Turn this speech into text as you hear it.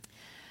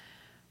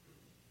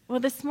Well,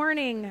 this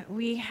morning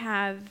we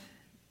have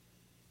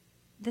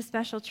the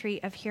special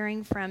treat of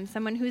hearing from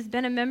someone who's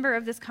been a member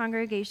of this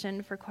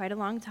congregation for quite a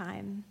long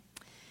time.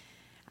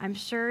 I'm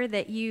sure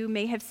that you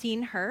may have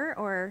seen her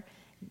or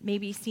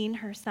maybe seen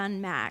her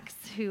son Max,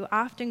 who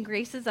often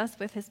graces us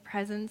with his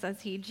presence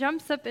as he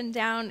jumps up and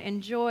down in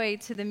joy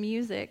to the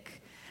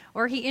music.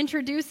 Or he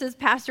introduces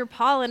Pastor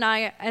Paul and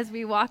I as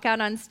we walk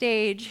out on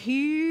stage.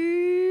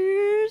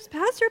 Here's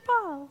Pastor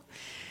Paul.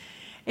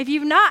 If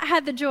you've not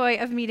had the joy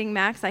of meeting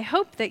Max, I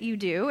hope that you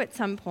do at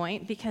some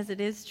point, because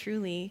it is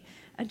truly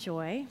a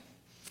joy.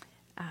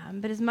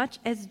 But as much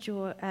as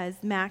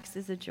Max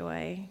is a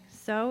joy,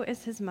 so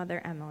is his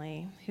mother,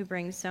 Emily, who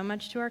brings so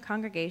much to our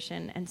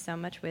congregation and so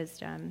much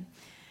wisdom.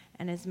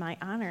 And it's my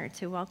honor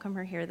to welcome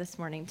her here this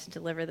morning to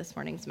deliver this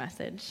morning's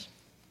message.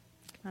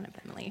 Come on up,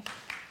 Emily.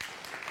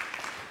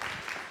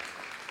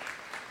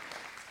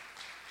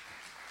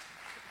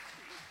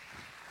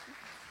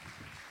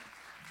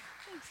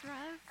 Thanks,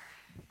 Rev.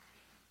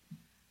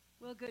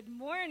 Well, good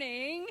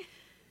morning.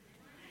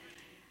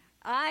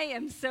 I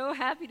am so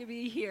happy to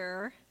be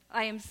here.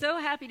 I am so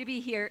happy to be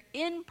here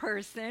in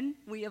person.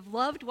 We have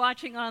loved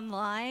watching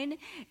online,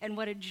 and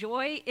what a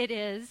joy it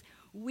is.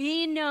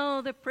 We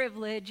know the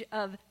privilege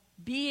of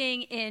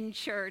being in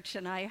church,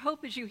 and I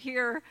hope as you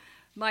hear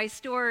my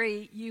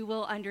story, you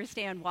will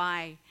understand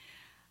why.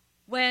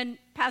 When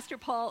Pastor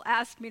Paul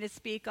asked me to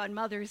speak on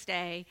Mother's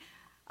Day,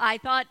 I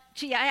thought,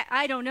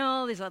 I don't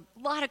know, there's a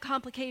lot of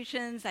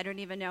complications. I don't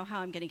even know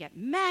how I'm going to get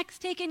Max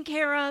taken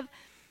care of.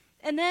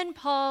 And then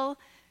Paul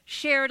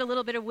shared a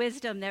little bit of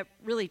wisdom that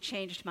really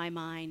changed my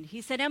mind.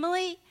 He said,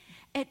 Emily,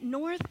 at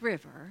North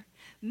River,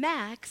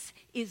 Max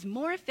is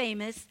more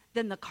famous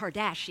than the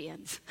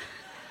Kardashians.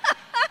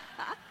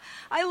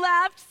 I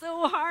laughed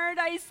so hard,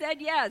 I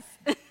said yes.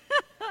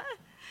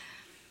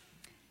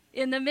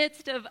 In the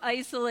midst of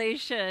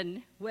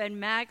isolation, when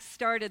Max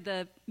started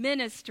the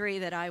ministry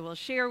that I will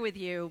share with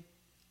you,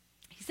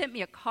 he sent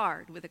me a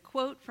card with a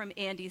quote from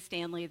Andy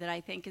Stanley that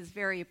I think is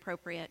very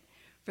appropriate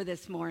for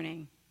this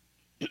morning.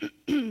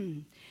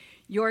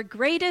 Your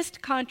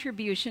greatest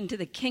contribution to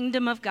the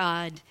kingdom of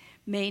God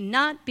may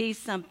not be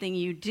something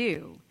you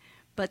do,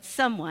 but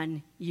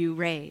someone you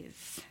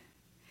raise.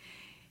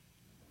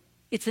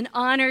 It's an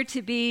honor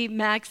to be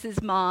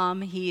Max's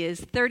mom. He is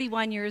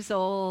 31 years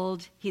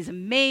old. He's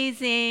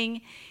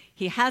amazing.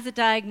 He has a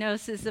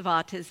diagnosis of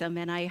autism,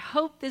 and I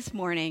hope this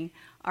morning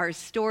our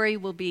story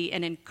will be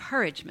an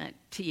encouragement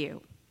to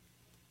you.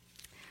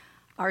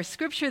 Our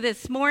scripture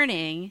this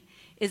morning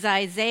is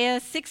Isaiah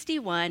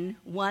 61,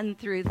 1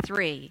 through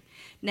 3.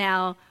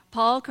 Now,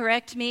 Paul,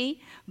 correct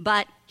me,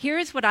 but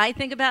here's what I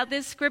think about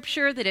this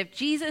scripture, that if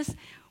Jesus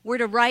were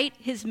to write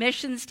his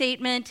mission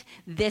statement,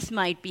 this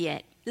might be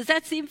it. Does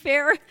that seem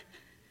fair?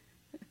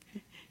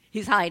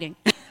 He's hiding.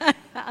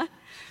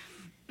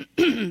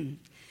 The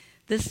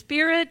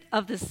Spirit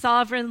of the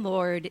Sovereign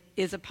Lord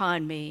is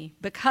upon me,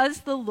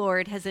 because the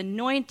Lord has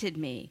anointed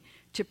me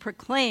to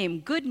proclaim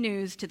good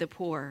news to the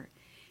poor.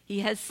 He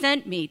has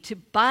sent me to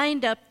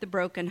bind up the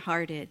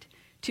brokenhearted,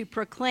 to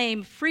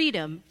proclaim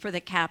freedom for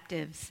the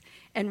captives,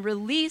 and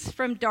release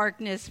from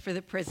darkness for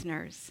the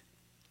prisoners,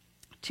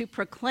 to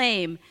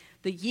proclaim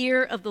the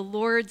year of the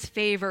Lord's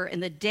favor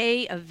and the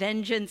day of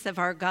vengeance of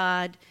our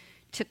God,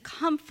 to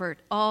comfort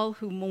all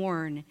who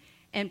mourn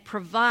and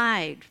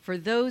provide for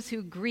those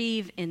who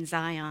grieve in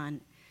Zion,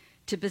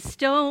 to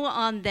bestow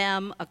on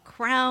them a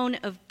crown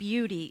of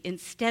beauty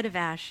instead of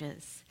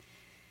ashes,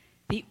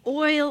 the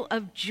oil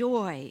of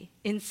joy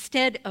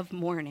instead of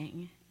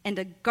mourning, and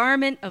a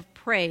garment of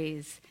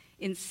praise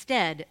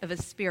instead of a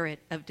spirit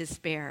of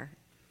despair.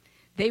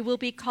 They will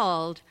be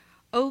called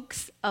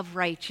oaks of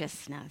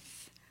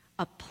righteousness,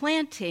 a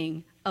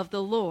planting of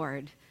the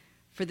Lord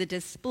for the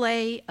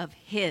display of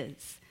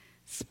his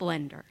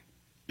splendor.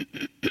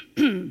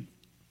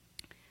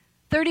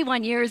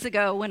 31 years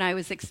ago, when I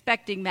was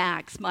expecting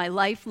Max, my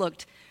life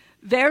looked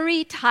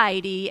very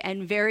tidy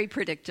and very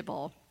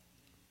predictable.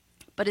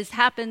 But as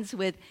happens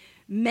with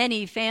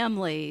many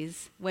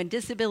families, when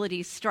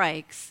disability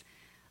strikes,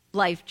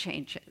 life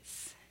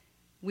changes.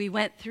 We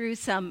went through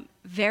some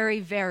very,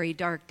 very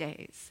dark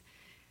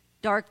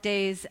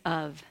days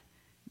of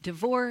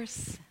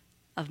divorce,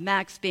 of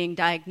Max being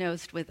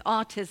diagnosed with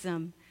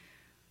autism.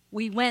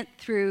 We went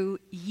through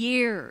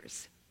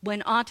years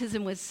when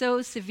autism was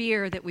so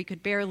severe that we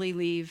could barely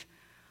leave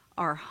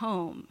our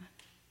home.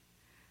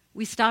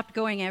 We stopped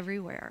going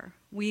everywhere.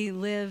 We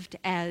lived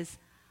as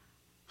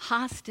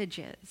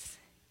hostages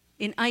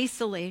in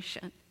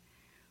isolation.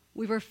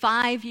 We were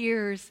 5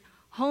 years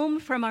home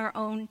from our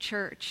own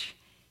church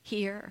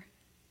here.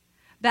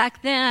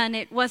 Back then,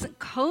 it wasn't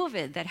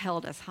COVID that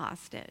held us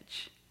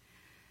hostage.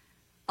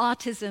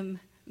 Autism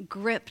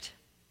gripped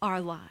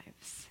our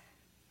lives.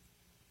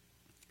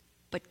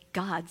 But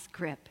God's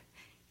grip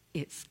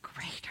is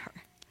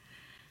greater.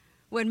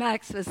 When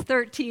Max was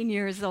 13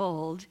 years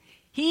old,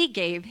 he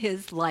gave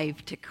his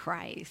life to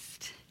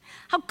Christ.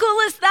 How cool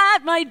is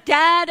that? My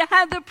dad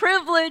had the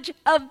privilege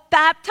of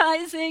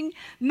baptizing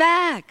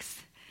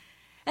Max.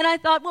 And I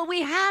thought, well,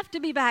 we have to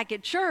be back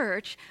at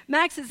church.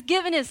 Max has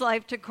given his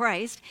life to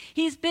Christ.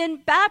 He's been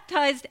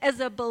baptized as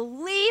a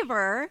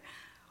believer.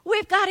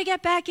 We've got to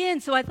get back in.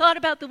 So I thought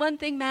about the one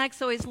thing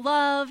Max always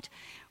loved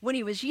when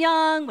he was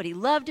young, what he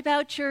loved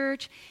about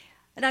church.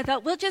 And I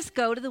thought, we'll just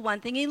go to the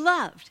one thing he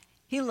loved.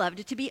 He loved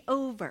it to be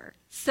over.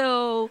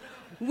 So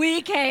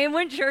we came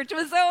when church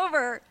was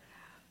over.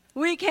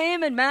 We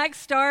came and Max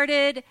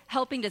started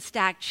helping to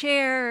stack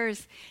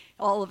chairs.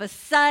 All of a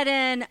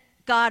sudden,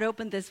 God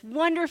opened this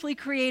wonderfully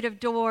creative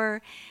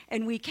door,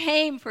 and we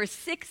came for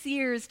 6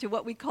 years to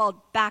what we called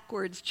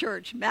backwards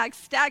church. Max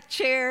stacked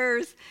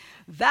chairs,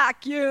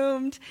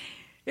 vacuumed.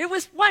 It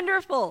was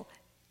wonderful.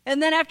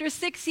 And then after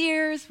 6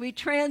 years, we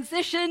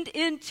transitioned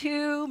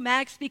into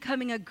Max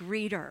becoming a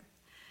greeter.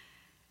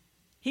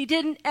 He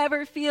didn't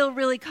ever feel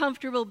really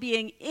comfortable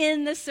being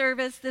in the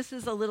service. This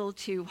was a little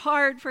too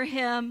hard for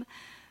him.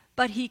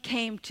 But he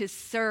came to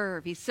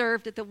serve. He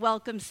served at the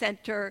Welcome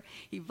Center.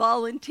 He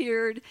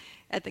volunteered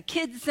at the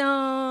Kids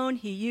Zone.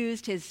 He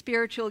used his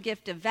spiritual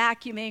gift of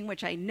vacuuming,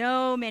 which I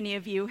know many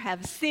of you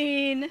have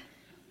seen.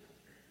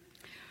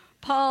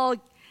 Paul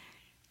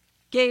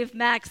gave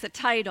Max a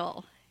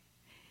title,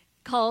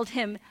 called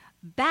him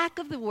back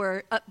of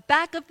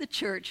the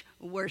church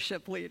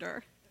worship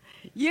leader.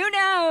 You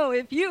know,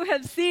 if you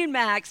have seen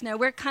Max, now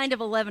we're kind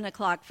of 11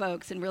 o'clock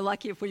folks, and we're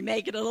lucky if we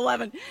make it at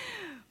 11.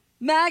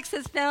 Max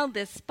has found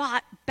this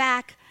spot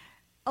back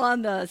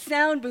on the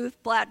sound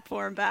booth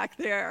platform back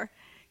there,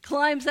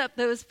 climbs up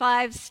those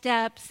 5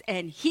 steps,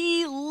 and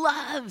he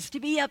loves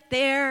to be up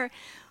there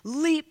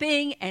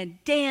leaping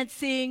and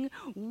dancing,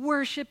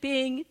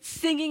 worshiping,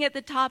 singing at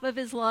the top of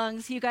his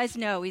lungs. You guys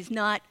know he's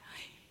not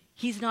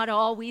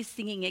always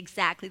singing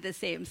exactly the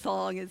same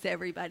song as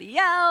everybody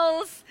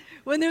else.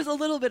 When there's a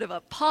little bit of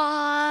a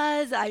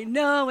pause, I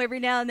know every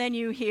now and then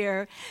you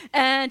hear,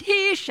 and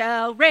he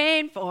shall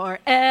reign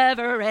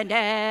forever and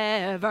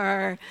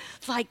ever.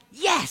 It's like,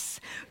 yes,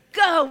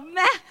 go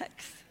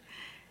Max.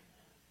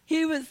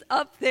 He was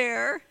up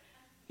there.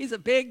 He's a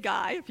big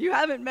guy. If you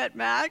haven't met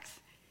Max,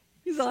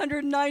 he's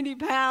 190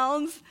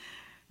 pounds,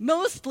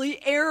 mostly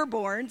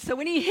airborne. So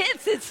when he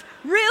hits,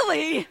 he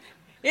really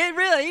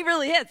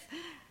hits.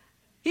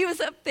 He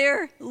was up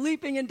there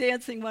leaping and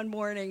dancing one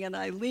morning, and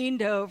I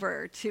leaned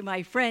over to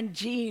my friend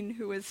Jean,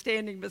 who was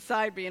standing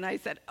beside me, and I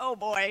said, oh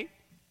boy.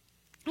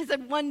 I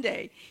said, one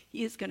day,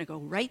 he is going to go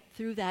right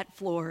through that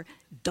floor,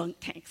 dunk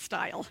tank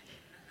style.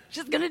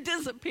 Just going to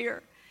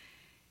disappear.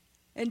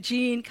 And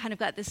Jean kind of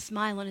got this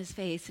smile on his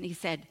face, and he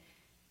said,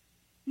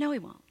 no, he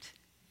won't.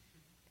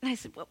 And I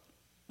said, well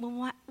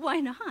why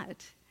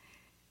not?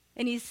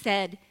 And he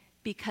said,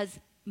 because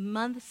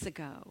months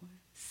ago,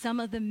 some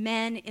of the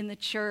men in the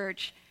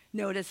church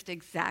noticed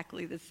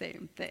exactly the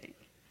same thing.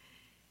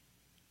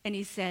 And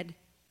he said,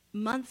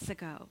 months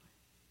ago,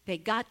 they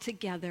got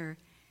together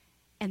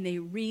and they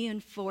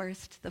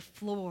reinforced the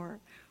floor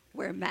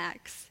where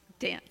Max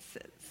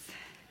dances.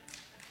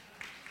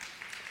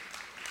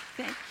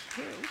 Thank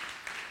you.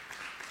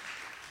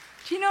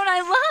 Do you know what I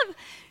love?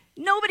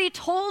 Nobody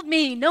told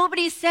me.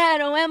 Nobody said,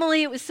 oh,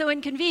 Emily, it was so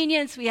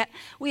inconvenient.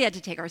 We had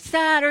to take our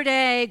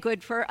Saturday.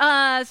 Good for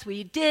us.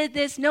 We did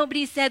this.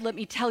 Nobody said, let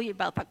me tell you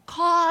about the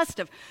cost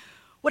of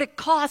what it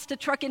costs to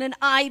truck in an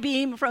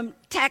I-beam from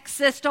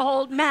Texas to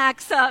hold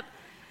Max up.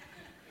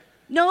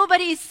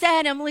 Nobody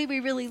said, Emily, we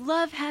really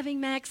love having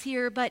Max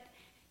here, but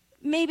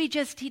maybe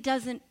just he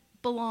doesn't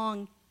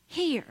belong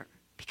here,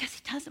 because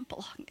he doesn't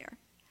belong there.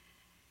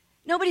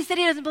 Nobody said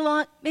he doesn't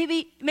belong.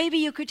 Maybe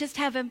you could just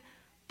have him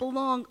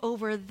belong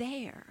over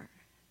there.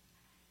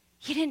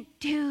 You didn't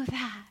do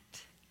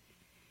that.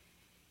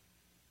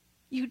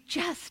 You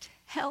just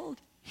held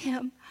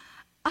him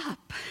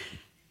up.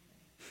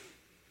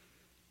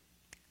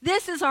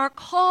 This is our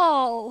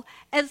call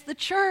as the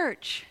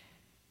church,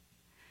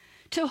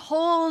 to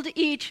hold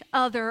each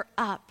other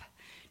up,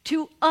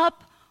 to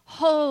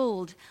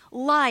uphold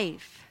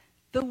life,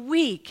 the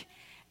weak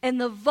and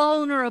the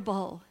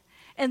vulnerable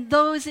and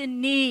those in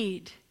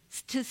need,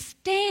 to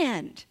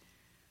stand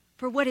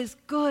for what is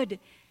good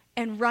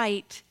and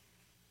right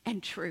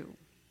and true.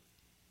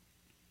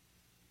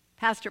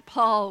 Pastor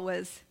Paul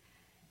was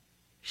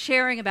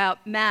sharing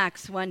about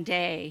Max one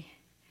day,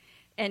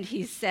 and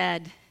he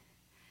said,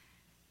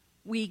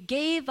 we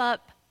gave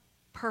up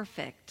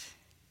perfect,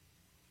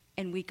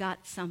 and we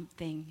got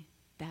something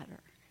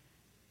better.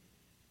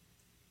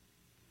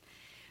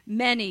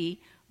 Many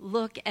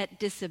look at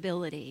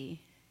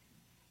disability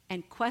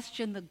and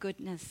question the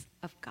goodness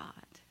of God.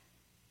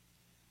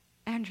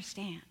 I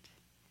understand.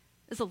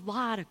 There's a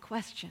lot of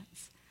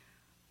questions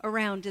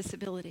around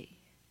disability.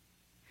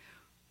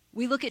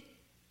 We look at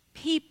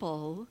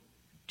people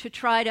to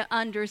try to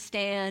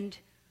understand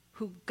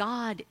who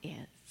God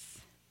is,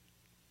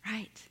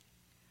 right?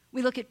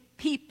 We look at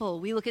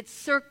people, we look at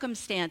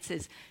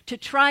circumstances to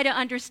try to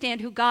understand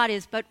who God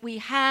is, but we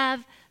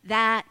have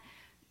that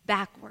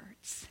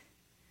backwards.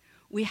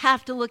 We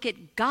have to look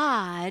at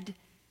God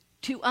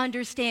to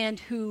understand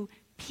who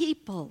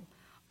people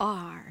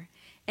are.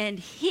 And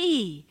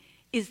He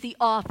is the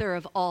author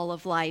of all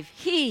of life.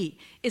 He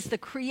is the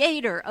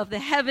creator of the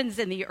heavens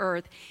and the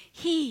earth.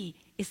 He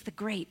is the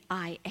great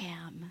I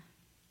am.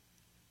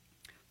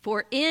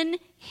 For in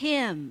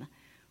him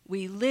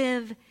we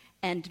live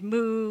and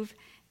move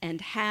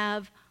and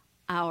have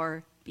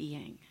our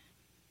being.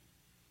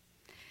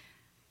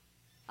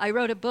 I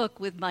wrote a book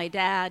with my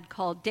dad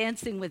called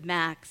Dancing with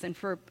Max, and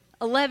for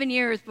 11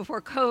 years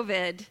before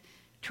COVID,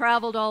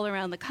 traveled all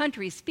around the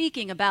country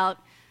speaking about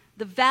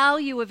the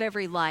value of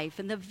every life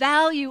and the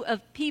value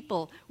of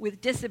people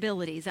with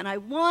disabilities. And I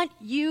want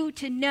you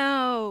to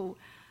know,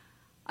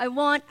 I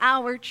want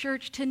our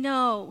church to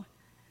know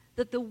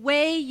that the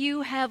way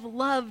you have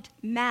loved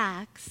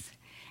Max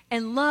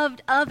and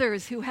loved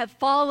others who have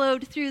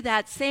followed through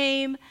that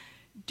same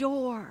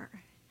door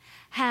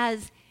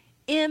has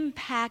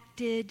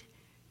impacted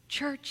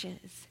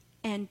churches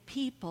and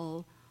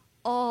people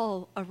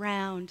all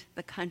around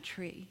the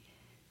country.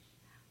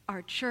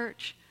 Our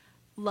church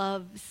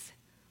loves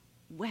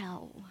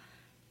well.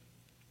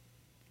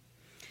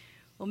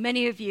 Well,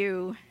 many of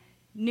you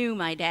knew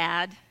my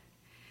dad,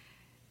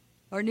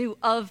 or knew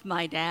of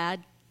my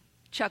dad,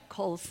 Chuck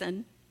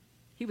Colson.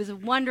 He was a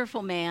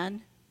wonderful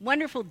man,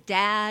 wonderful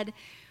dad.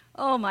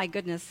 Oh my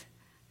goodness,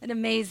 an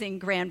amazing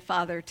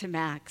grandfather to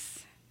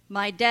Max.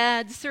 My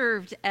dad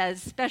served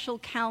as special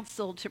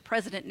counsel to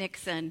President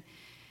Nixon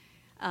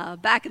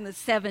back in the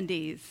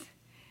 70s.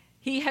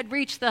 He had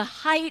reached the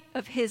height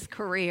of his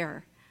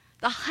career,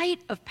 the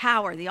height of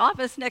power, the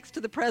office next to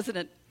the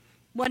president.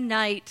 One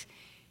night,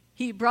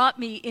 he brought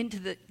me into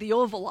the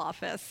Oval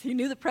Office. He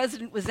knew the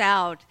president was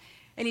out,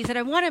 and he said,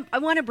 I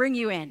want to bring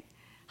you in.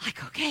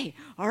 Like, okay,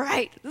 all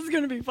right, this is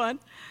going to be fun.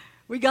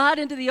 We got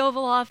into the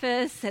Oval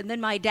Office, and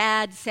then my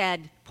dad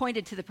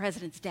pointed to the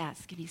president's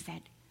desk, and he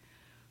said,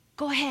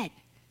 go ahead,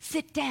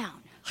 sit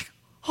down. Like,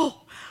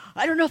 oh,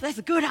 I don't know if that's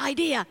a good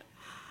idea.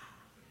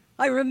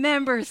 I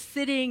remember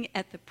sitting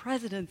at the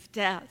president's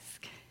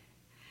desk.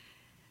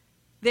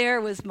 There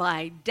was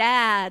my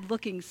dad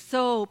looking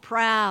so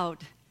proud.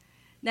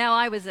 Now,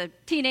 I was a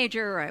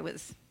teenager. I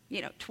was,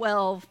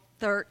 12,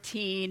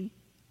 13.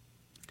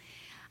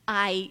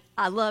 I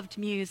loved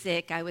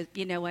music. I was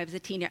a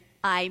teenager.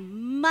 I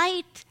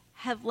might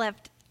have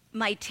left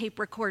my tape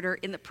recorder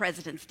in the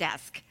president's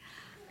desk.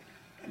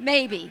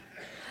 Maybe.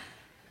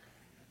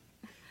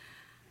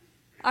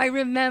 I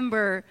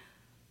remember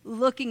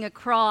looking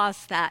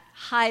across that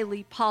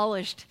highly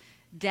polished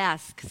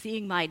desk,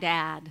 seeing my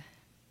dad,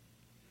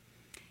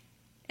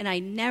 and I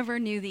never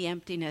knew the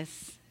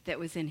emptiness that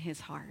was in his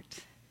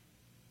heart.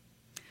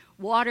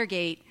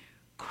 Watergate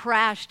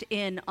crashed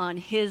in on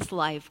his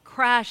life,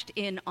 crashed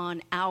in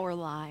on our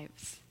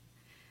lives.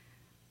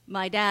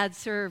 My dad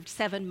served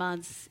 7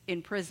 months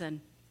in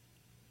prison,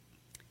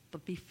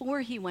 but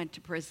before he went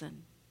to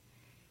prison,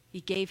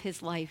 he gave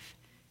his life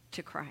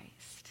to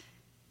Christ.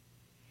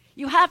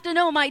 You have to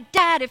know my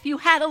dad, if you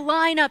had a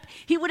lineup,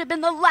 he would have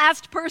been the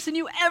last person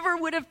you ever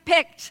would have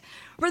picked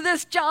for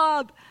this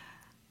job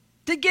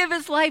to give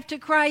his life to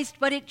Christ,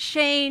 but it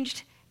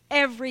changed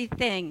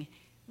everything.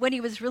 When he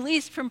was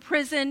released from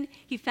prison,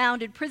 he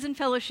founded Prison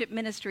Fellowship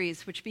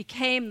Ministries, which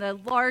became the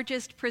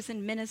largest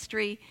prison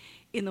ministry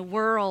in the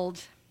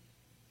world.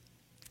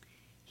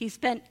 He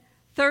spent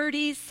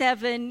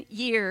 37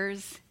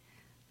 years,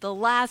 the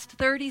last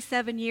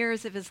 37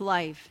 years of his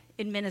life,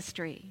 in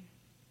ministry.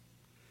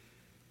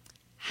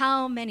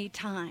 How many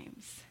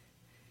times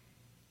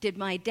did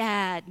my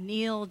dad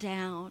kneel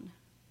down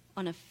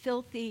on a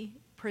filthy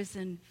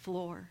prison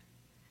floor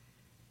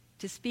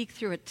to speak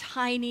through a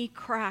tiny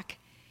crack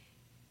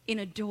in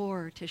a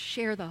door to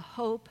share the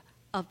hope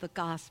of the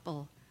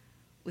gospel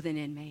with an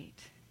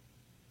inmate?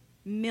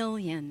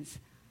 Millions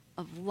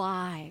of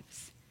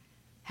lives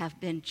have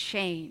been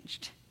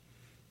changed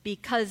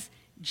because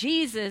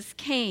Jesus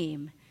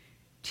came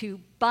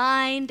to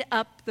bind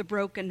up the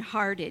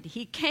brokenhearted.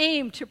 He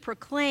came to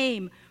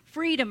proclaim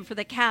freedom for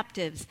the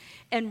captives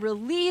and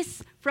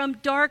release from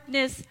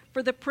darkness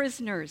for the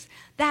prisoners.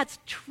 That's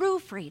true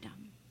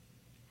freedom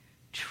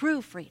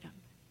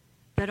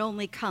that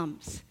only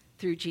comes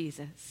through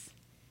Jesus.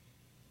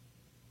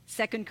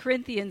 2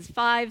 Corinthians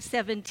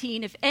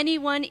 5:17, if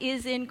anyone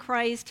is in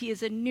Christ, he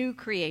is a new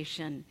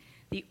creation.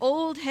 The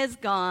old has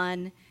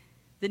gone,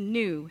 the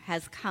new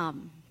has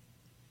come.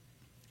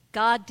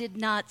 God did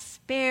not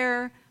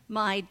spare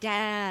my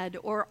dad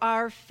or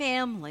our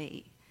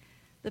family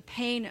the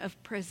pain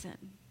of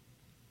prison.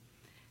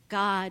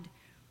 God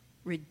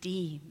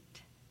redeemed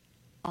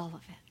all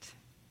of it.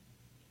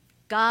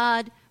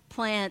 God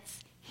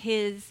plants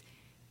his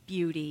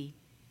beauty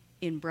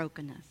in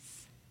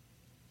brokenness,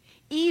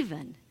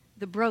 even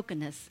the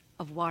brokenness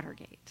of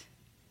Watergate.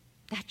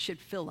 That should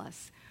fill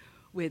us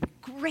with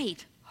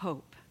great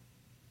hope.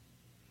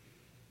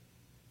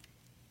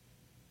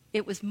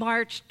 It was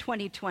March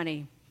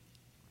 2020.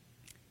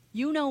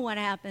 You know what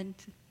happened?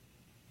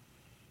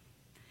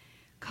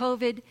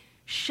 COVID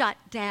shut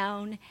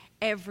down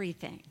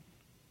everything.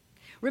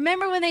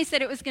 Remember when they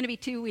said it was going to be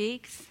 2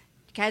 weeks?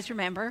 You guys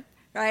remember,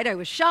 right? I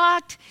was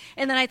shocked,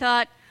 and then I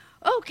thought,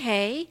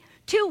 okay,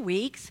 2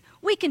 weeks,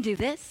 we can do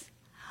this.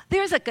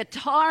 there's a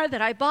guitar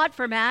that I bought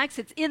for Max.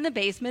 It's in the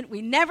basement.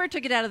 We never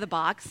took it out of the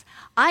box.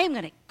 I am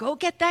going to go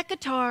get that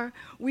guitar.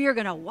 We are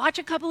going to watch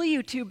a couple of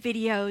YouTube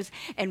videos,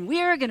 and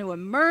we are going to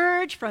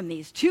emerge from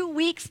these 2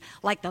 weeks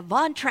like the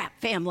Von Trapp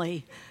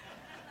family.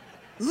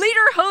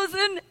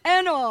 Lederhosen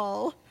and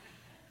all.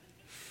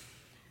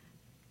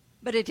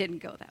 But it didn't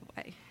go that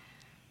way.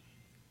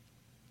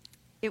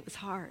 It was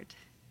hard.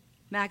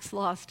 Max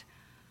lost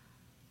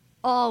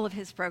all of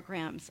his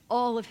programs,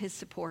 all of his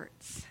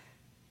supports,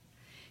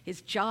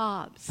 his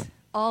jobs,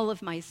 all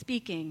of my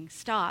speaking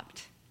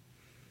stopped.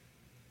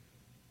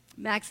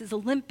 Max's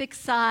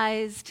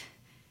Olympic-sized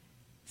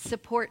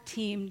support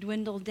team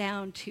dwindled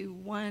down to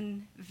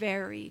one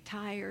very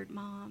tired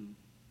mom.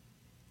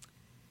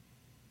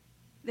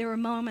 There were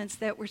moments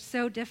that were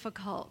so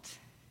difficult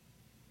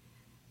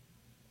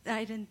that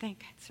I didn't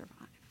think I'd survive.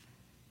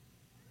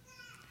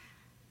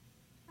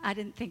 I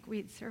didn't think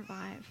we'd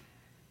survive.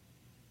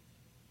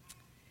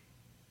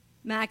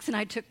 Max and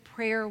I took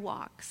prayer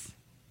walks.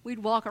 We'd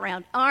walk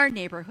around our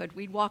neighborhood.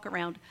 We'd walk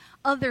around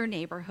other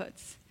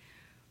neighborhoods,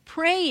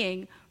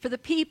 praying for the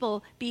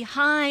people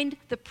behind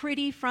the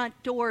pretty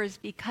front doors,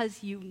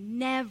 because you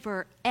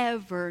never,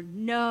 ever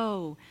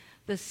know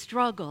the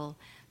struggle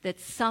that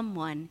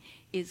someone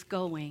is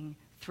going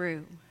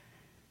through.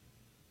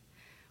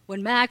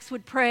 When Max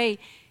would pray,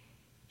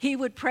 he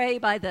would pray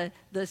by the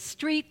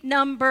street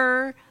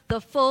number,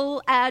 the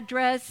full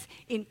address,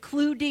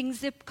 including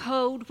zip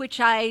code, which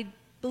I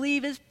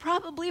believe is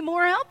probably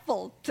more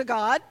helpful to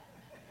God.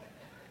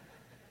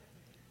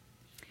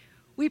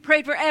 We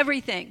prayed for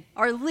everything: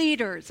 our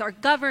leaders, our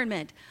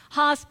government,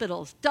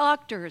 hospitals,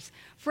 doctors,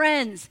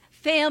 friends,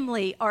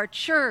 family, our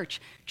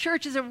church,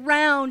 churches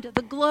around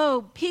the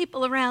globe,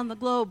 people around the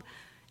globe,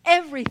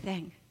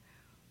 everything.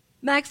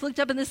 Max looked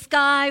up in the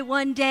sky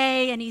one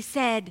day and he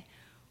said,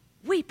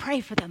 "We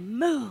pray for the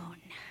moon."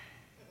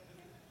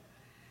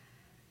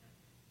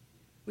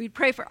 We'd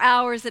pray for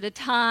hours at a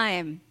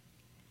time.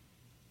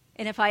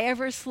 And if I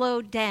ever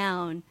slowed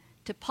down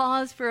to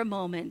pause for a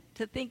moment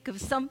to think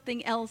of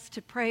something else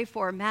to pray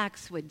for,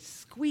 Max would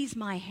squeeze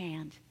my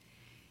hand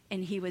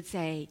and he would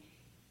say,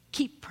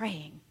 "Keep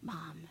praying,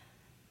 Mom."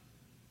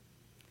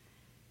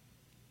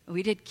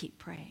 We did keep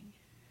praying.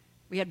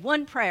 We had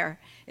one prayer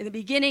in the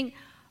beginning,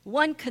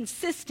 one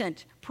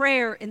consistent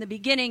prayer in the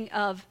beginning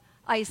of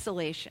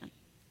isolation.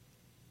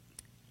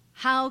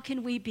 How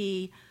can we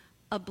be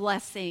a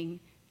blessing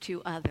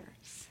to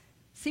others?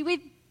 See,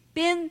 we've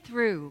been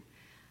through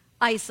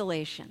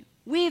isolation.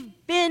 We've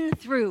been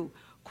through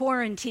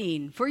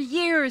quarantine for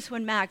years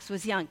when Max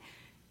was young.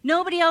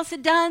 Nobody else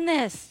had done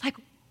this. Like,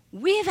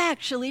 we've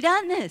actually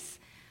done this.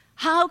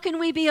 How can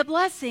we be a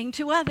blessing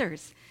to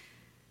others?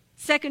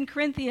 2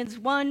 Corinthians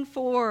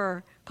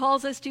 1:4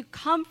 calls us to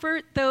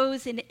comfort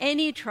those in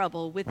any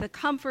trouble with the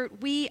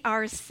comfort we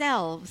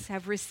ourselves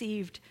have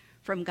received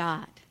from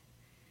God.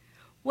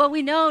 Well,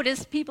 we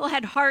noticed people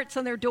had hearts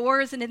on their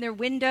doors and in their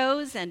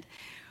windows, and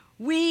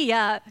we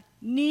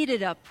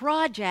needed a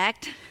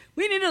project.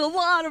 We needed a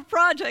lot of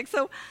projects.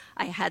 So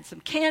I had some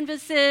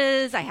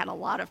canvases, I had a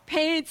lot of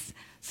paints.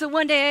 So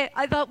one day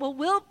I thought, well,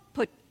 we'll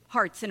put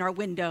hearts in our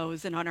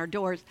windows and on our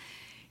doors.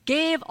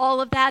 Gave all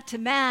of that to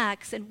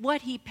Max, and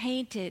what he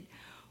painted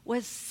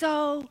was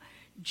so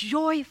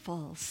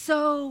joyful,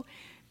 so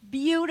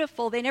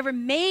beautiful. They never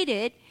made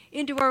it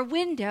into our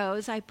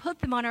windows. I put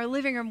them on our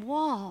living room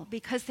wall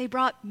because they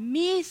brought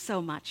me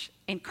so much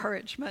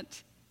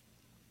encouragement.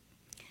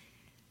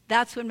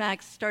 That's when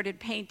Max started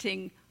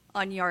painting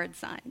on yard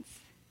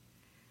signs.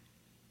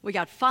 We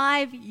got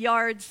 5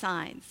 yard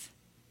signs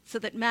so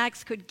that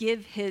Max could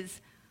give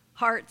his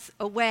hearts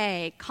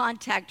away,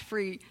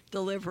 contact-free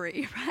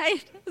delivery,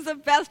 right? It was the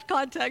best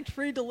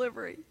contact-free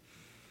delivery.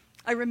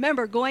 I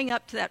remember going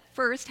up to that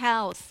first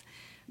house,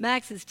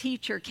 Max's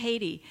teacher,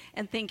 Katie,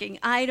 and thinking,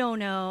 I don't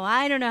know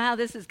how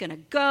this is going to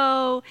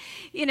go.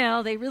 You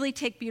know, they really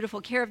take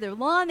beautiful care of their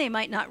lawn. They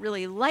might not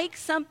really like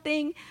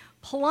something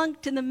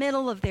plunked in the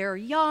middle of their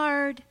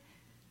yard.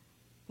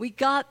 We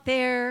got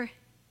there.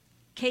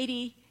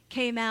 Katie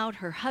came out.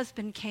 Her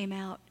husband came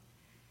out.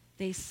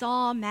 They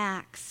saw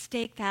Max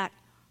stake that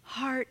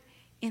heart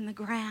in the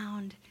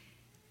ground,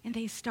 and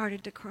they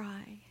started to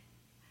cry.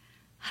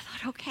 I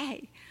thought,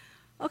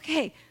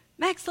 okay,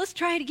 Max, let's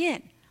try it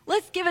again.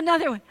 Let's give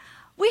another one.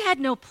 We had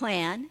no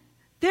plan.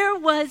 There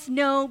was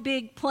no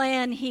big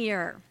plan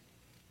here.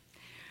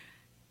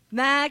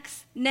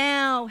 Max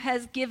now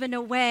has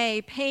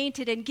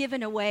painted and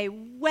given away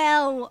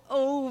well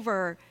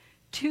over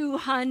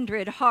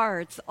 200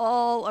 hearts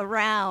all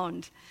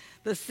around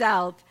the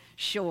South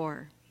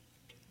Shore.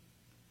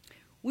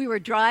 We were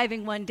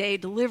driving one day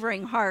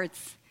delivering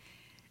hearts,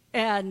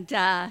 and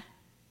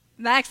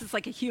Max is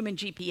like a human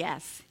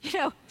GPS. You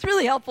know, it's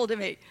really helpful to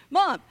me.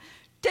 Mom,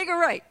 take a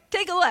right,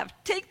 take a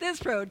left, take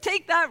this road,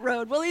 take that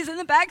road. Well, he's in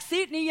the back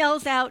seat and he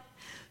yells out,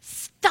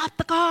 "Stop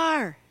the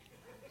car.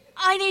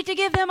 I need to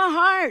give them a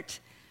heart."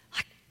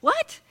 Like,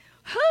 what?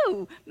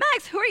 Who?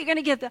 Max, who are you going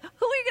to give a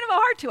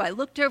heart to? I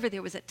looked over,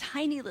 there was a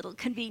tiny little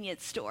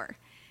convenience store.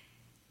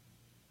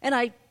 And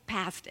I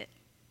passed it.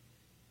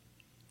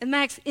 And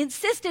Max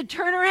insisted,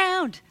 turn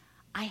around.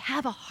 I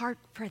have a heart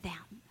for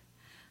them.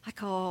 I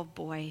go,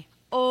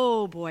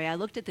 oh boy. I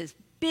looked at this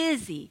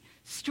busy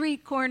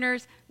street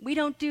corners. We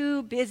don't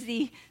do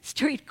busy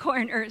street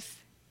corners.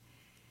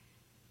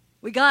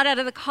 We got out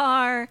of the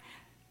car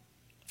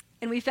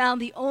and we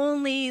found the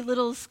only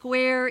little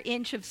square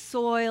inch of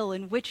soil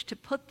in which to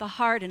put the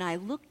heart, and I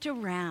looked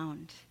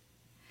around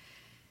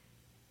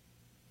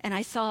and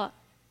I saw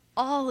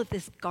all of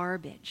this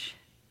garbage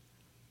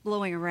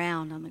blowing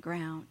around on the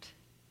ground.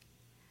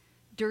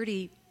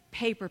 Dirty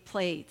paper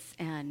plates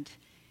and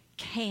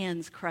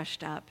cans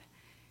crushed up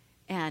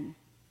and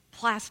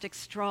plastic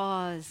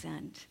straws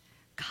and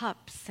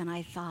cups, and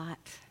I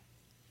thought,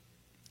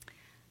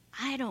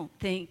 I don't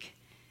think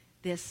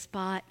this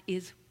spot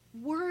is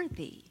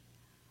worthy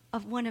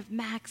of one of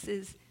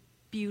Max's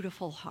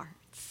beautiful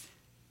hearts.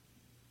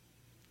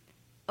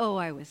 Oh,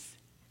 I was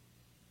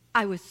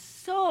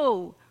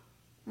so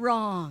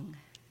wrong.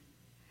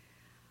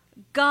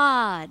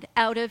 God,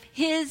 out of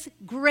his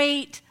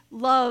great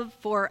love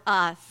for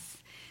us,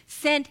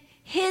 sent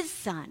his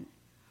Son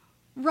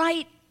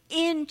right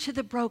into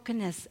the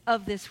brokenness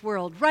of this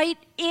world, right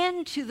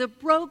into the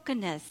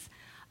brokenness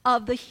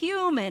of the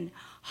human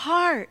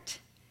heart,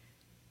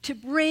 to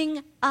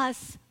bring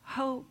us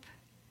hope,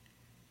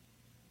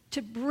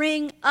 to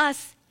bring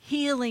us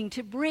healing,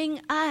 to bring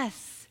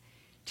us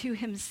to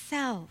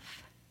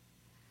himself.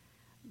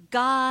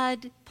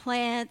 God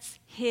plants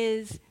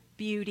his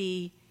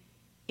beauty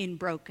in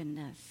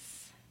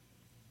brokenness.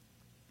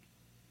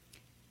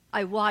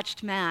 I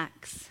watched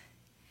Max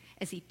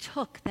as he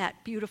took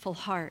that beautiful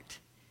heart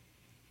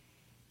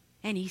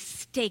and he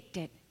staked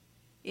it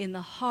in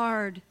the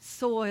hard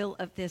soil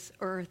of this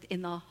earth,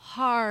 in the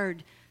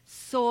hard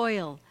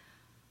soil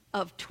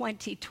of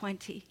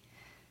 2020.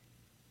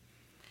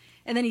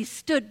 And then he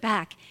stood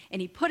back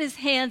and he put his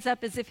hands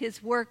up as if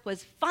his work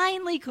was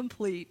finally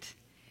complete.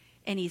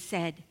 And he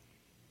said,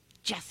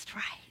 just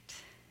right.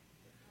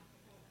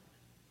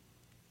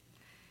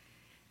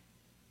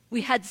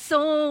 We had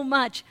so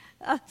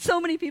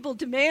many people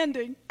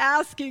demanding,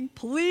 asking,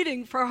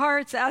 pleading for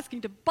hearts,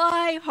 asking to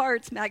buy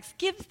hearts. Max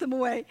gives them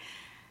away.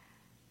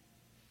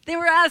 They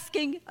were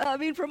asking,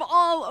 from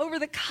all over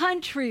the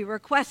country,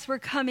 requests were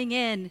coming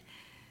in.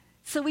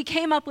 So we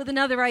came up with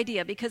another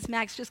idea because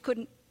Max just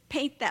couldn't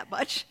paint that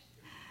much.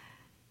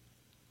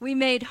 We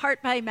made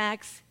Heart by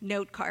Max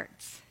note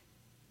cards.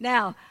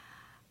 Now,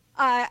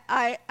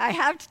 I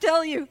have to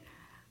tell you,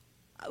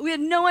 we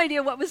had no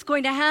idea what was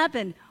going to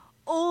happen.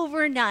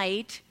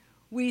 Overnight,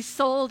 we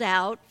sold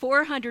out,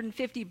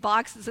 450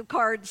 boxes of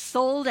cards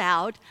sold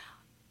out.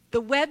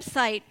 The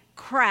website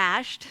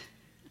crashed.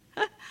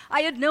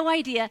 I had no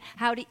idea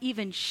how to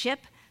even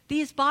ship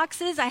these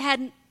boxes. I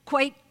hadn't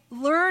quite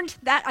learned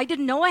that. I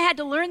didn't know I had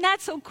to learn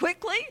that so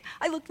quickly.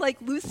 I looked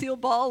like Lucille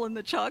Ball in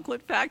the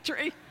Chocolate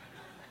Factory.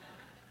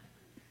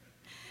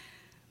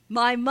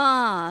 My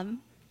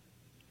mom,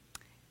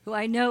 who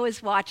I know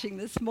is watching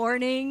this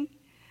morning,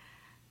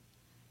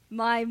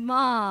 my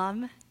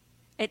mom,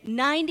 at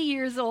 90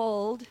 years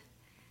old,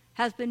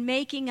 has been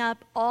making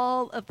up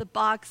all of the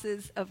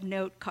boxes of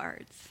note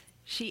cards.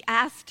 She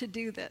asked to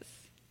do this.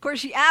 Of course,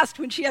 she asked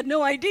when she had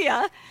no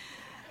idea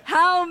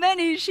how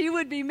many she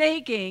would be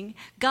making.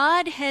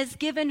 God has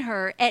given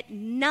her, at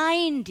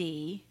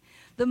 90,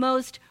 the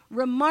most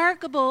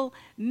remarkable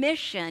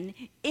mission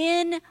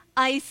in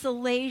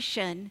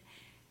isolation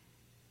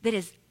that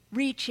is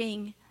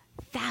reaching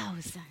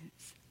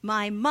thousands.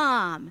 My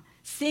mom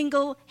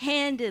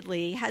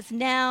single-handedly has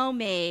now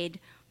made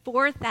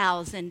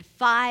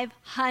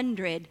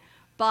 4,500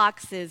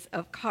 boxes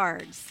of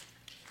cards.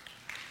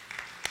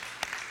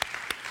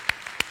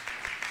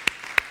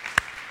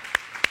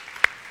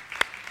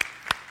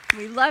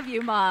 We love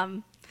you,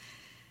 Mom.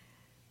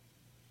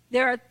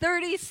 There are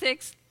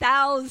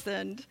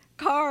 36,000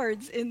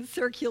 cards in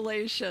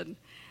circulation.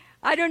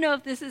 I don't know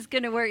if this is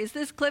going to work. Is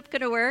this clip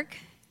going to work?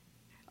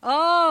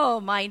 Oh,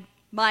 my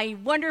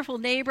wonderful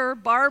neighbor,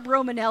 Barb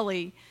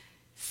Romanelli,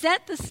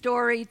 sent the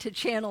story to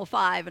Channel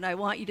 5, and I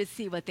want you to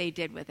see what they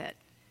did with it.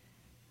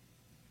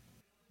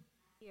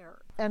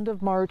 End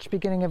of March,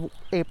 beginning of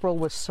April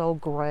was so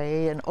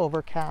gray and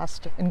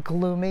overcast and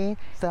gloomy.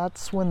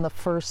 That's when the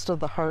first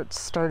of the hearts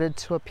started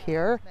to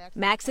appear.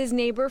 Max's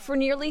neighbor for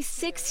nearly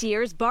 6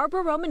 years,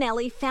 Barbara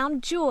Romanelli,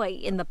 found joy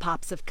in the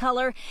pops of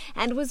color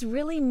and was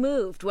really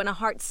moved when a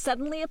heart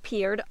suddenly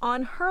appeared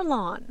on her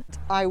lawn.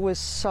 I was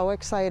so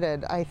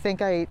excited. I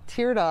think I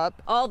teared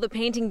up. All the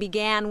painting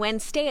began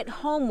when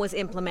stay-at-home was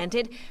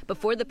implemented.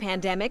 Before the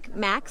pandemic,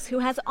 Max, who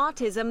has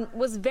autism,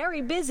 was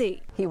very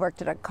busy. He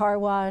worked at a car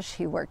wash,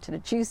 he worked at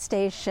a juice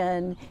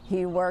station,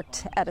 he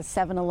worked at a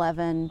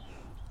 7-Eleven,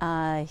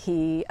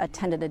 he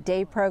attended a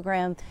day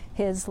program.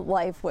 His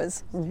life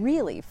was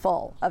really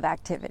full of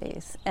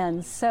activities,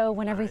 and so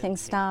when everything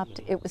stopped,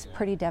 it was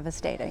pretty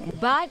devastating.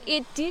 But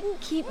it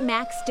didn't keep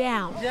Max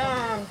down.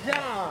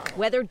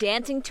 Whether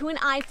dancing to an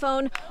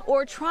iPhone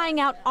or trying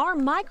out our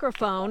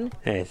microphone,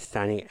 it's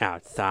sunny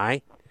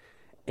outside.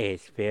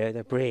 It's feel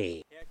the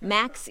breeze.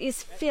 Max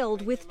is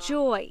filled with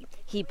joy.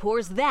 He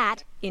pours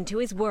that into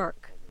his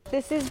work.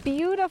 This is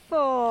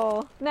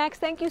beautiful. Max,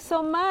 thank you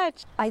so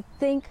much. I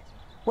think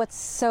what's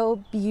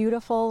so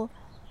beautiful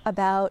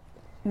about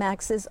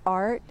Max's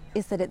art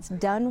is that it's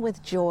done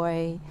with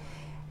joy,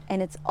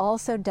 and it's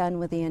also done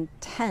with the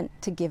intent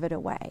to give it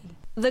away.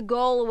 The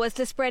goal was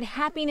to spread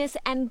happiness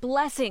and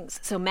blessings,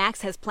 so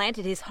Max has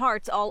planted his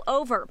hearts all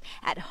over,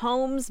 at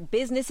homes,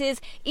 businesses,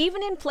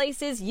 even in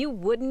places you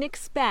wouldn't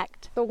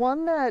expect. The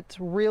one that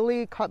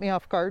really caught me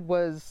off guard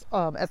was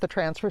at the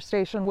transfer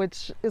station,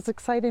 which is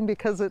exciting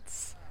because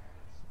it's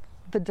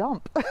the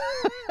dump.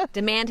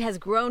 Demand has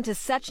grown to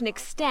such an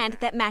extent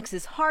that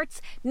Max's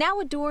hearts now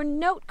adorn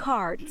note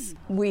cards.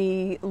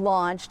 We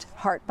launched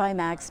Heart by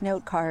Max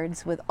note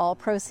cards with all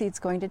proceeds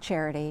going to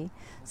charity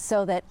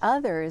so that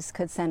others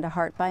could send a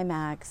Heart by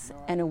Max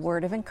and a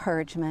word of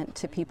encouragement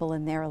to people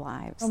in their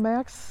lives.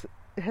 Max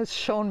has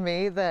shown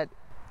me that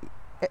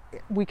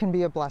we can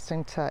be a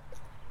blessing to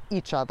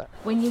each other.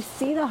 When you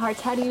see the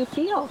hearts, how do you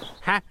feel?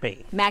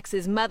 Happy.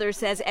 Max's mother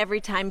says every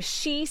time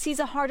she sees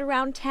a heart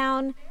around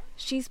town,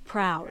 she's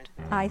proud.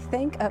 I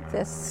think of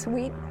this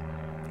sweet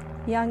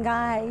young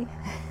guy,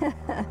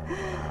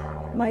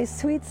 my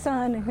sweet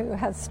son who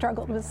has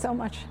struggled with so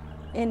much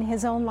in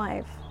his own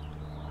life.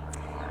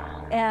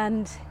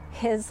 And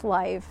his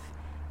life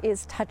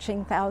is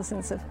touching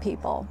thousands of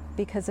people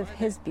because of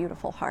his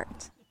beautiful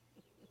heart.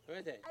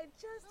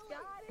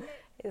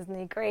 Isn't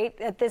he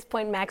great? At this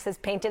point, Max has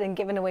painted and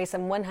given away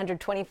some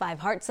 125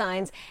 heart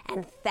signs,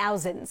 and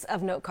thousands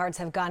of note cards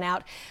have gone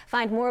out.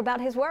 Find more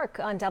about his work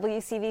on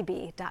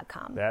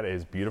WCVB.com. That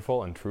is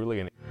beautiful and truly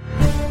an...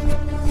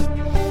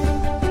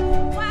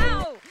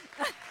 Wow!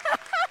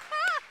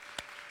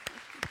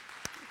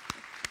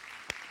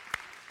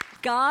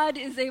 God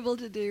is able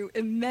to do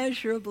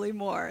immeasurably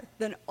more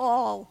than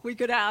all we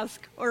could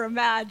ask or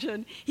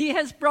imagine. He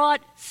has brought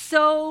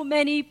so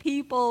many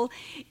people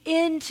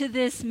into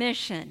this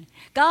mission.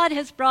 God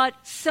has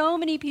brought so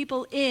many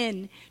people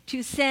in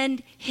to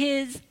send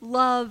His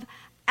love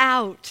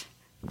out.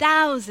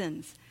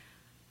 Thousands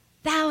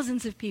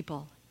of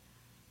people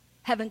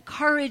have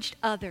encouraged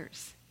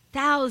others.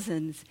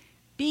 Thousands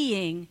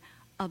being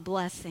a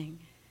blessing.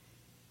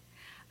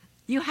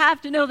 You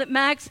have to know that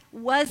Max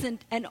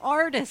wasn't an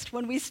artist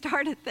when we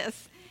started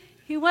this.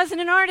 He wasn't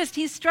an artist.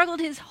 He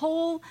struggled his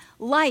whole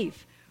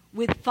life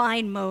with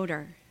fine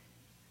motor.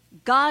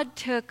 God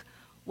took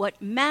what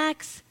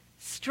Max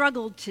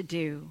struggled to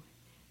do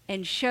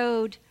and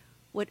showed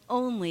what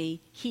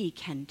only He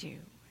can do.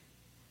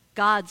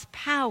 God's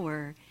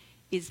power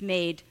is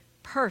made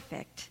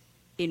perfect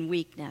in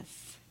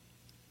weakness.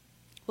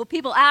 Well,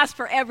 people ask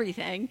for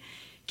everything: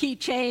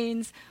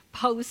 keychains,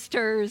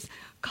 posters,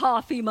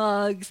 coffee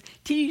mugs,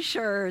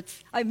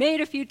 T-shirts. I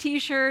made a few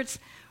T-shirts,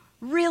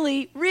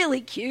 really, really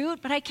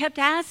cute, but I kept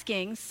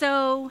asking,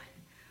 so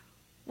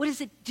what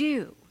does it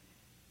do?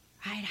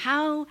 Right?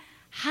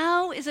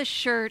 How is a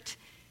shirt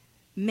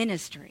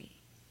ministry?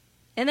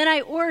 And then I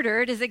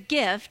ordered as a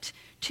gift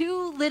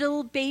 2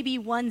 little baby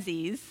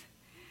onesies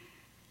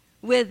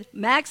with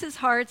Max's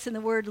hearts and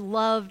the word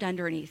loved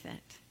underneath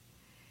it.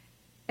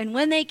 And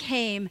when they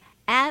came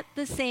at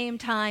the same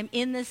time,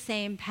 in the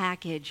same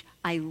package,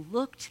 I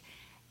looked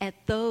at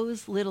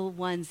those little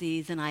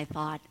onesies and I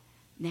thought,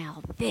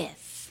 now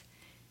this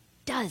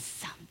does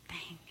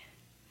something.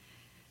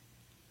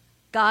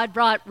 God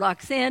brought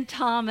Roxanne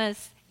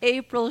Thomas,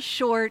 April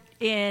Short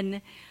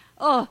in.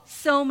 Oh,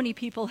 so many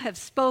people have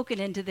spoken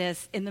into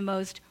this in the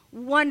most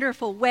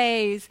wonderful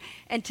ways,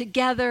 and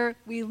together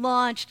we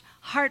launched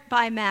Heart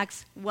by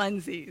Max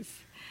onesies.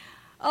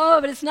 Oh,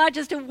 but it's not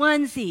just a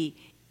onesie.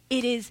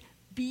 It is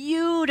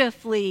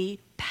beautifully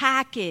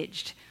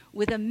packaged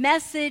with a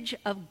message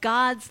of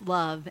God's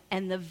love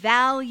and the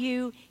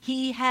value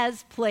He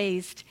has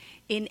placed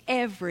in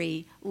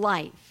every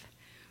life.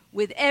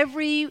 With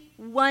every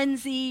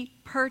onesie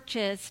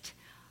purchased,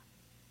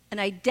 an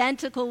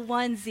identical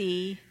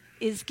onesie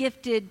is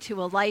gifted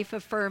to a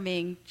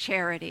life-affirming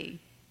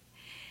charity.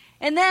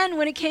 And then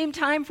when it came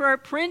time for our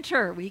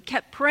printer, we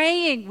kept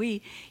praying.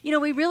 We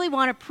really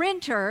want a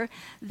printer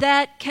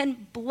that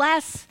can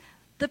bless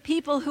the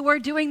people who are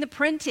doing the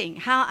printing.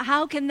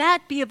 How can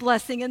that be a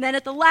blessing? And then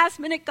at the last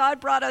minute, God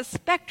brought us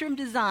Spectrum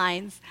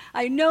Designs.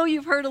 I know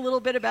you've heard a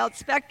little bit about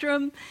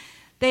Spectrum.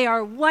 They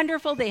are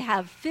wonderful. They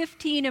have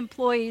 15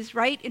 employees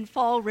right in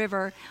Fall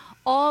River.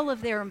 All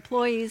of their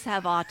employees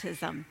have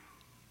autism.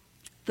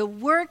 The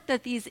work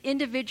that these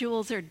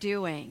individuals are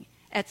doing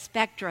at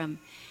Spectrum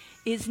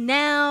is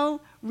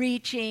now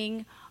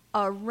reaching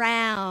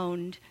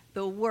around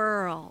the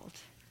world.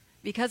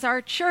 Because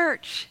our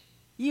church,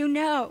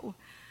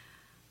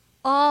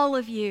 all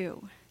of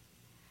you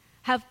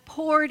have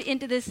poured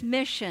into this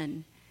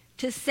mission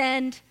to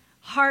send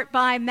Heart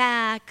by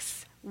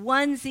Max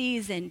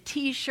onesies and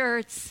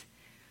T-shirts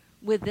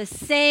with the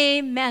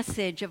same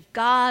message of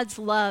God's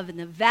love and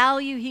the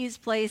value He's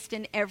placed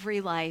in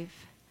every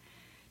life.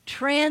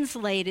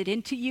 Translated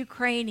into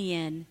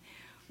Ukrainian,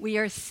 we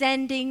are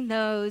sending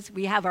those.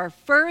 We have our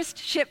first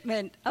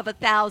shipment of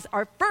 1,000,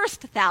 our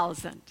first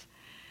 1,000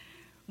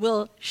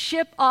 will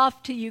ship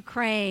off to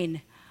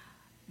Ukraine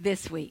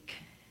this week.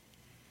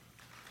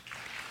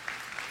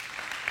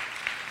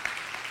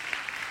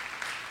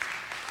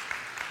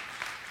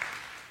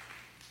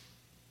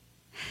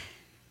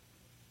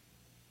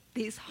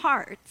 these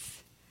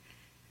hearts,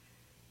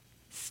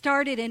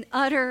 started in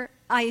utter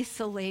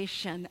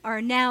isolation,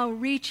 are now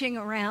reaching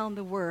around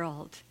the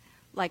world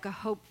like a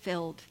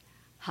hope-filled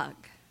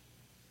hug.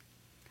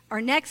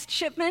 Our next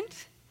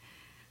shipment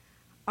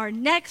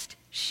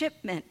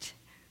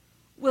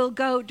will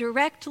go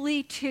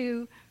directly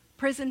to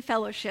Prison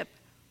Fellowship,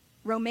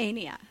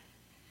 Romania.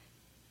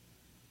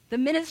 The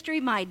ministry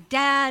my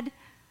dad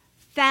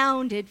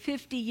founded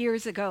 50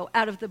 years ago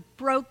out of the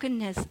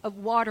brokenness of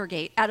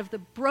Watergate, out of the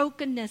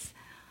brokenness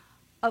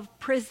of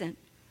prison,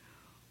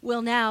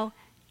 will now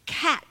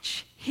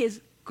catch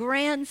his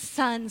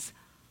grandson's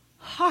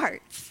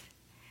hearts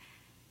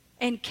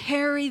and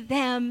carry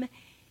them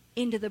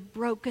into the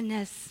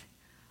brokenness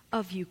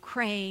of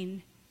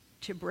Ukraine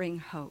to bring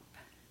hope.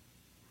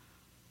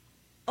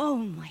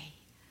 Only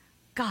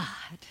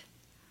God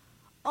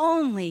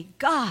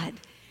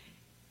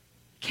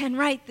can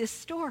write this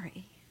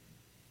story.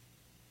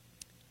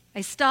 I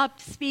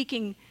stopped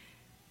speaking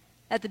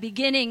at the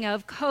beginning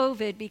of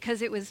COVID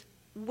because it was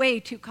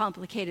way too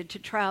complicated to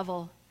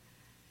travel,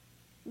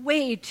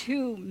 way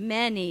too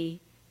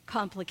many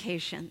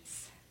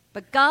complications.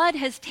 But God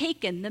has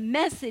taken the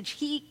message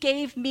He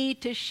gave me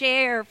to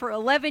share for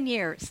 11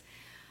 years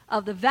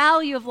of the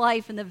value of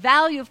life and the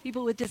value of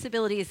people with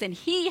disabilities, and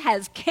He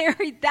has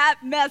carried that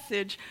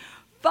message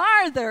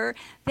farther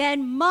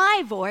than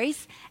my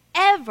voice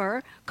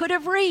ever could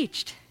have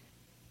reached.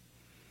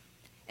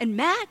 And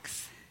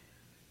Max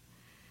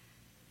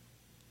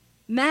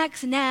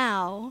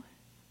now,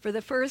 for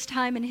the first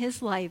time in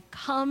his life,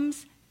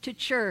 comes to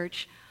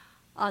church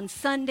on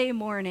Sunday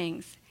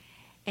mornings,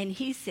 and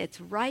he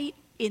sits right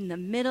in the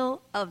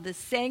middle of the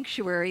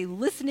sanctuary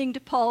listening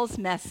to Paul's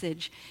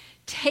message,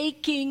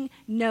 taking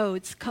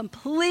notes,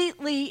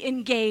 completely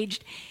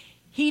engaged.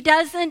 He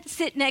doesn't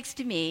sit next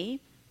to me.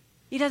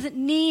 He doesn't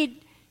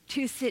need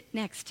to sit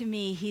next to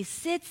me. He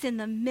sits in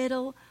the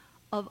middle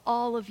of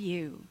all of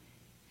you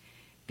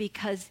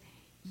because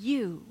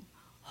you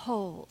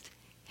hold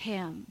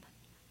him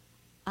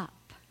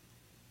up.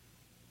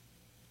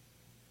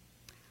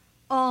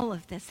 All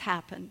of this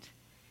happened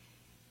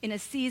in a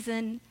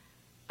season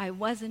I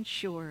wasn't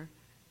sure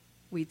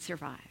we'd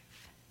survive.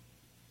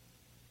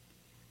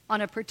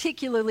 On a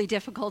particularly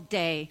difficult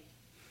day,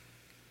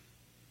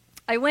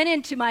 I went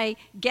into my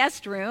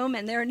guest room,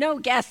 and there are no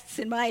guests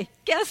in my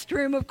guest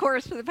room, of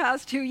course, for the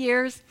past 2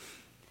 years.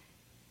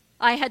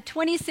 I had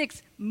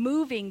 26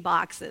 moving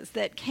boxes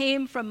that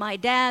came from my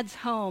dad's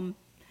home.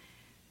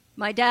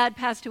 My dad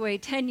passed away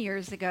 10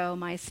 years ago.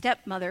 My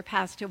stepmother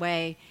passed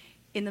away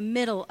in the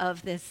middle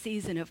of this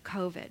season of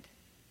COVID.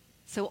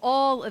 So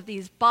all of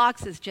these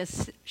boxes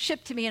just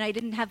shipped to me, and I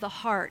didn't have the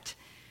heart.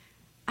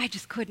 I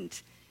just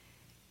couldn't.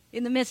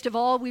 In the midst of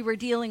all we were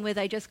dealing with,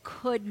 I just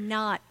could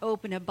not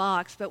open a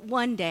box. But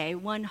one day,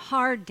 one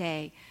hard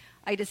day,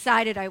 I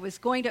decided I was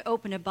going to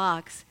open a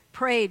box,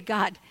 prayed,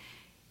 God,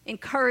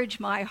 encourage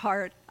my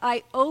heart.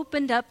 I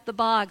opened up the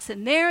box,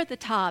 and there at the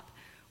top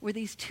were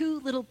these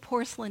 2 little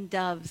porcelain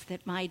doves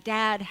that my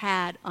dad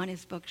had on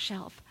his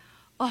bookshelf.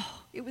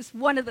 Oh, it was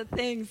one of the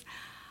things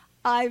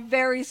I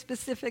very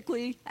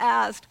specifically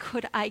asked,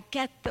 could I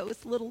get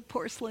those little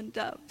porcelain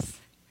doves?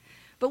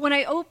 But when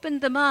I opened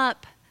them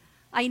up,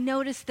 I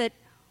noticed that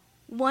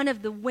one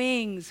of the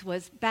wings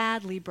was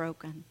badly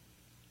broken.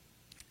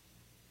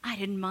 I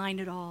didn't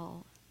mind at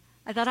all.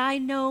 I thought, I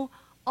know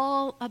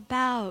all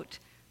about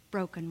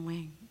broken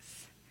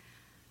wings.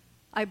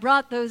 I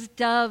brought those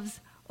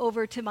doves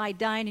over to my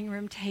dining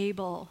room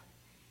table,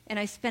 and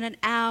I spent an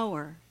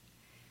hour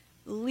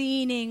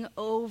leaning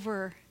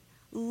over,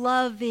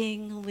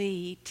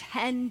 lovingly,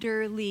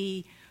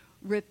 tenderly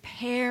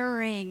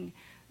repairing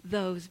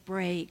those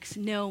breaks,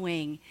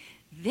 knowing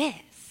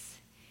this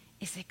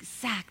is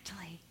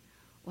exactly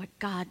what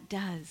God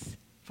does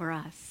for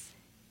us.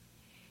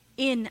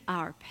 In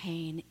our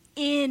pain,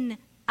 in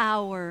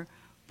our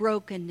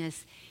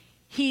brokenness,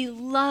 He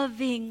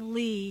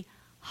lovingly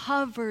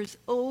hovers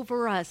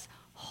over us,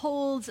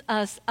 holds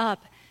us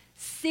up,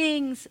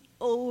 sings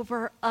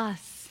over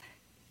us.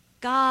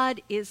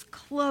 God is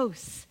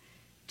close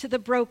to the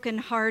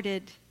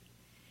brokenhearted.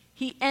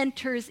 He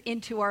enters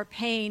into our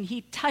pain.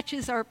 He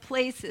touches our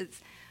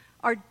places,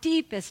 our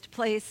deepest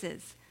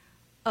places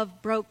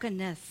of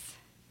brokenness,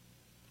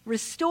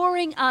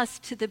 restoring us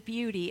to the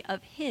beauty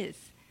of His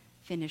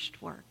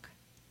finished work,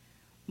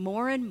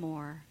 more and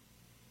more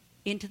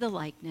into the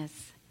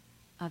likeness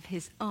of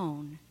His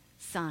own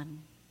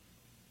Son.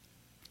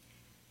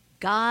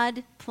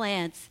 God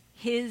plants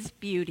His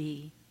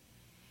beauty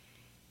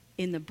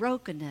in the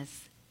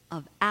brokenness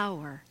of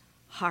our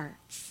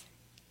hearts.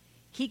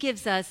 He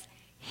gives us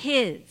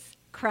His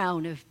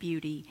crown of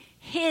beauty,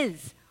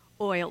 His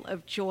oil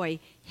of joy,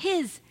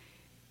 His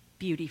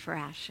beauty for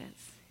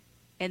ashes.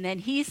 And then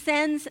He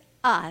sends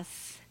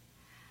us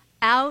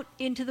out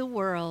into the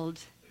world,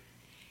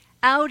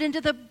 out into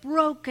the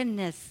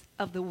brokenness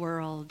of the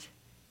world,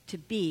 to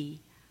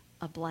be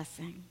a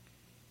blessing.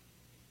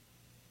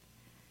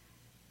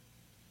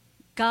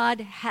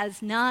 God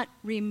has not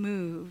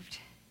removed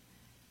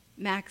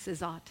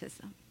Max's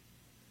autism.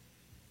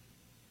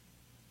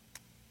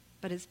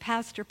 But as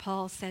Pastor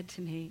Paul said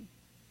to me,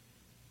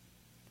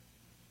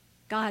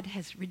 God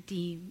has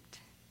redeemed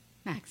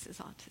Max's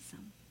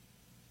autism.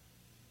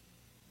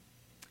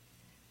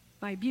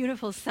 My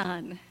beautiful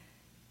son,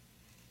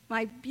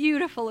 my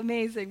beautiful,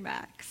 amazing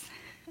Max.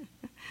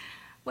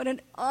 What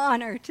an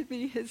honor to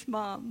be his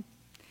mom.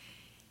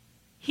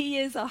 He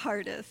is a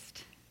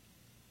hardest,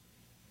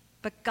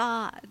 but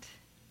God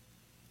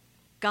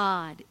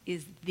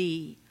is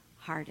the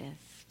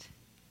hardest,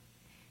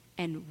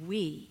 and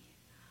we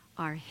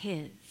are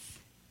his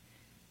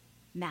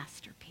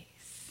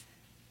masterpiece.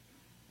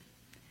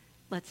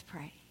 Let's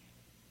pray.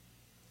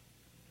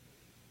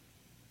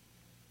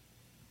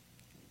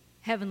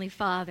 Heavenly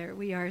Father,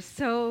 we are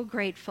so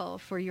grateful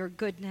for your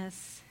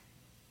goodness,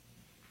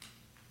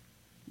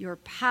 your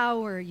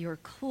power, your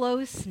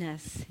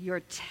closeness, your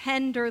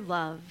tender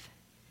love.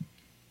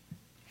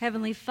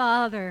 Heavenly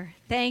Father,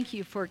 thank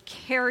you for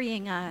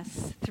carrying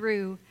us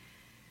through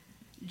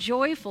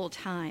joyful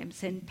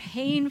times and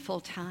painful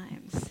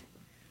times.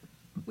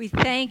 We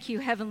thank you,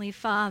 Heavenly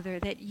Father,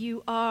 that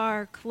you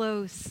are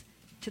close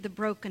to the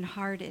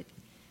brokenhearted.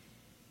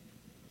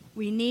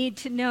 We need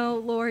to know,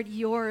 Lord,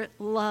 your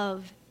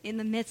love in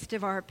the midst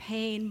of our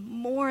pain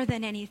more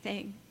than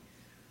anything.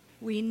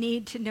 We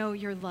need to know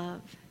your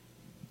love.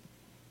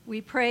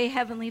 We pray,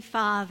 Heavenly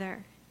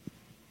Father,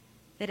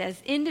 that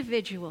as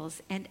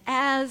individuals and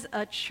as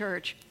a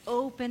church,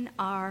 open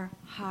our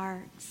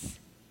hearts.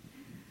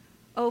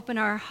 Open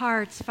our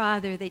hearts,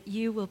 Father, that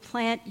you will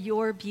plant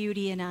your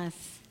beauty in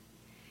us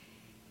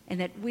and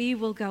that we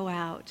will go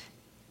out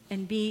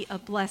and be a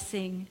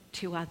blessing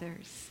to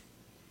others.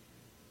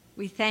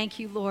 We thank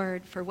you,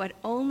 Lord, for what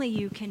only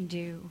you can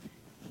do.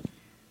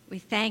 We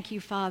thank you,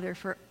 Father,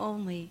 for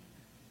only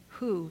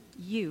who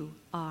you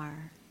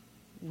are.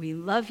 We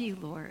love you,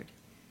 Lord.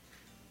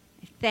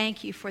 I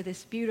thank you for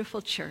this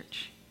beautiful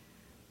church,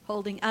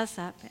 holding us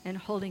up and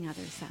holding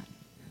others up.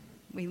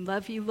 We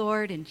love you,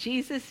 Lord, in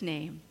Jesus'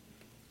 name.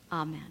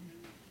 Amen.